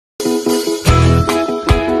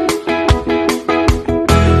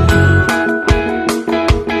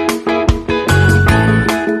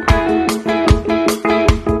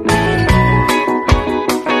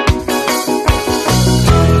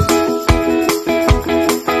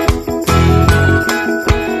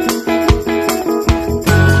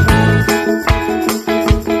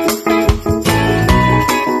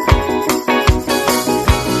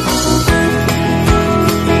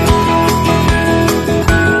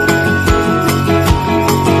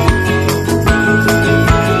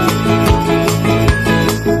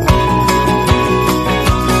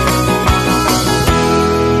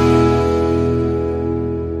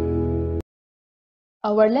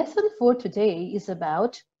Our lesson for today is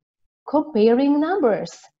about comparing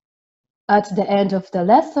numbers. At the end of the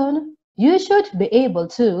lesson, you should be able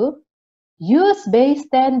to use base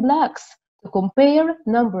 10 blocks to compare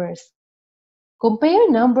numbers.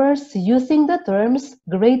 Compare numbers using the terms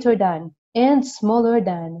greater than and smaller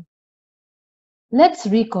than. Let's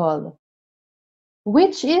recall.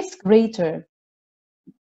 Which is greater?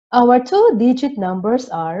 Our two-digit numbers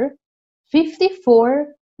are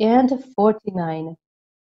 54 and 49.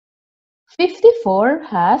 54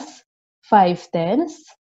 has 5 tens,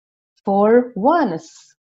 4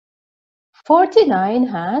 ones. 49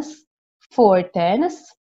 has 4 tens,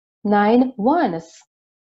 9 ones.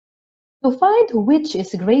 To find which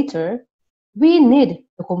is greater, we need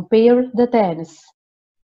to compare the tens.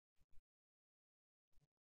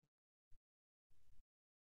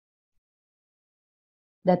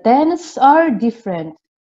 The tens are different.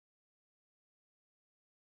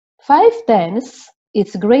 5 tens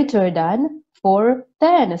is greater than 4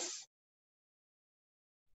 tens.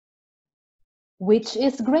 Which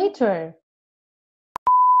is greater?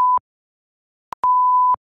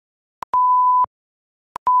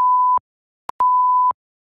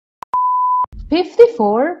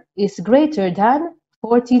 "54 is greater than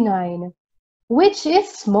 49. Which is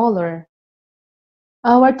smaller?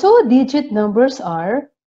 Our two-digit numbers are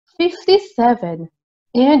 57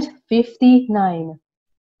 and 59.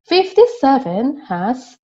 57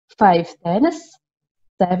 has 5 tens,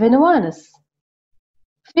 7 ones.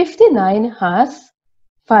 59 has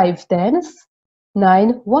 5 tens,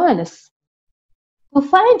 9 ones. To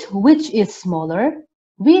find which is smaller,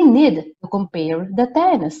 we need to compare the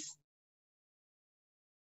tens.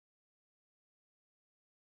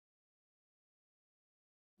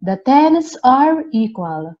 The tens are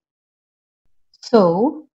equal.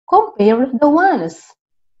 So, compare the ones.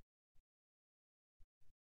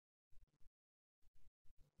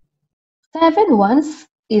 7 ones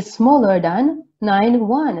is smaller than 9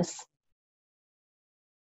 ones.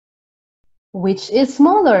 Which is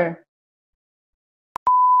smaller?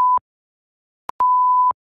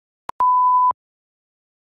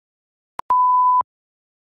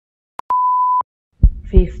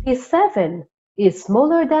 "57 is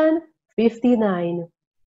smaller than 59.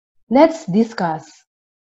 Let's discuss.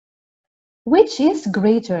 Which is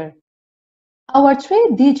greater? Our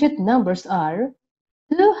three-digit numbers are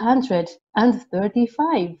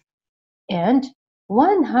 235 and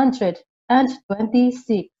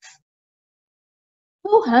 126.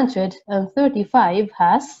 235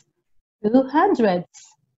 has 2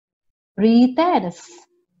 hundreds, 3 tens,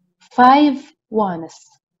 5 ones.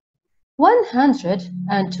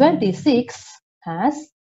 126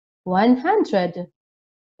 has 100,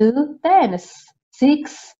 2 tens,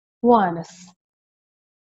 6 ones.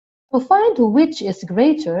 To find which is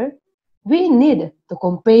greater, we need to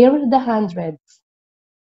compare the hundreds.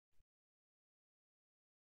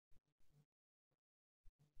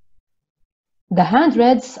 The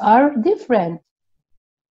hundreds are different.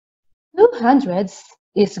 2 hundreds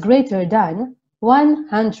is greater than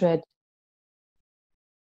 100.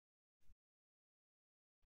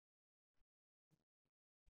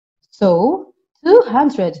 So,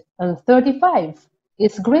 235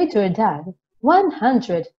 is greater than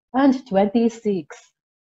 126.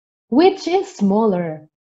 Which is smaller?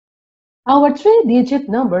 Our three-digit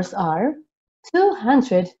numbers are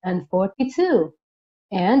 242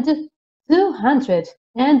 and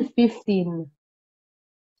 215.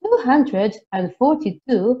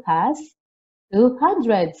 242 has 2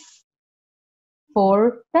 hundreds,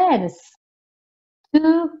 4 tens,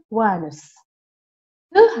 2 ones.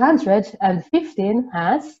 215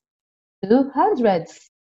 has 2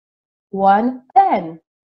 hundreds, 1 ten,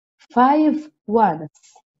 5 ones.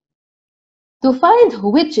 To find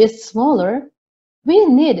which is smaller, we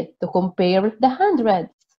need to compare the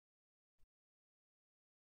hundreds.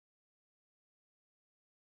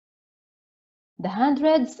 The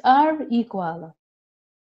hundreds are equal.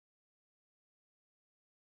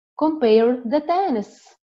 Compare the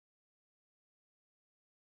tens.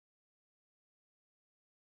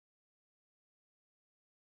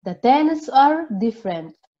 The tens are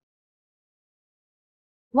different.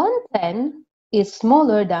 1 ten is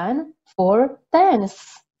smaller than 4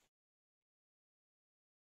 tens.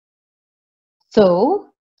 So,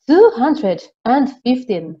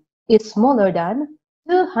 215 is smaller than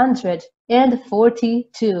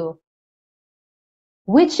 242.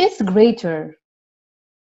 Which is greater?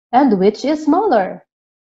 And which is smaller?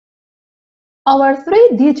 Our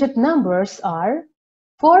three-digit numbers are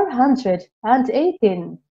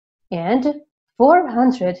 418 and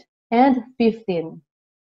 415.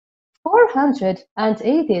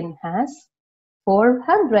 418 has 4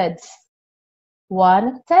 hundreds.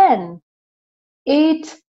 1 10.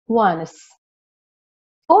 8 ones.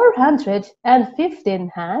 415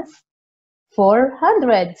 has 4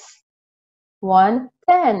 hundreds. 1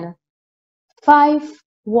 10. 5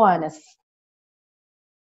 ones.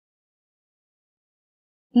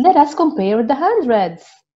 Let us compare the hundreds.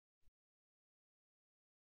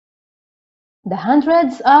 The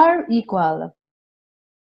hundreds are equal.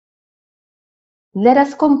 Let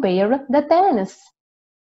us compare the tens.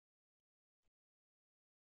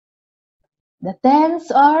 The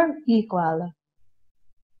tens are equal.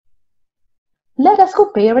 Let us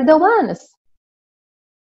compare the ones.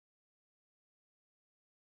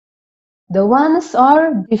 The ones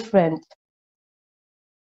are different.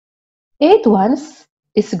 8 ones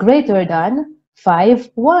is greater than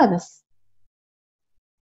 5 ones.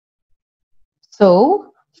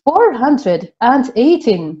 So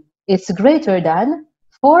 418 is greater than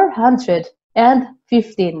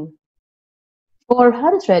 415.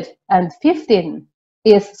 415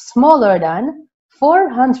 is smaller than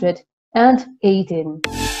 418.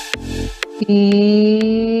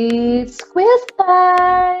 It's quiz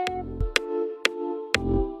time!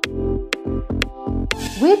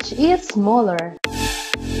 Which is smaller?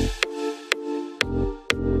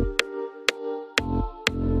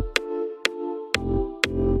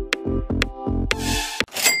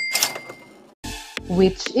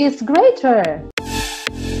 Which is greater?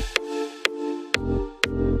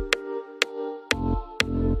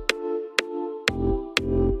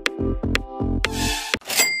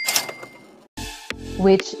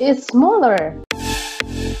 Which is smaller?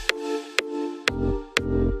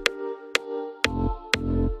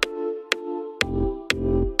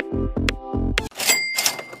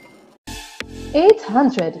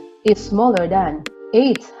 $800 is smaller than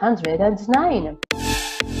 809.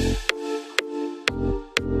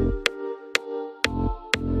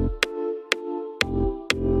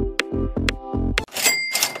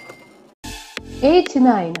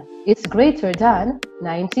 $89 is greater than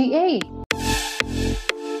 98.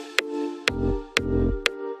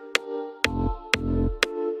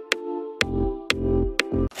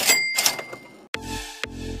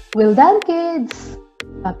 Well done, kids!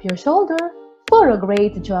 Tap your shoulder for a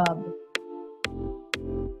great job.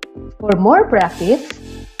 For more practice,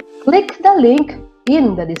 click the link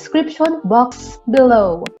in the description box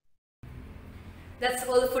below. That's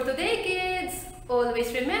all for today, kids!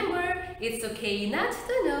 Always remember, it's okay not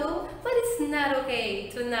to know, but it's not okay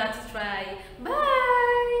to not try. Bye!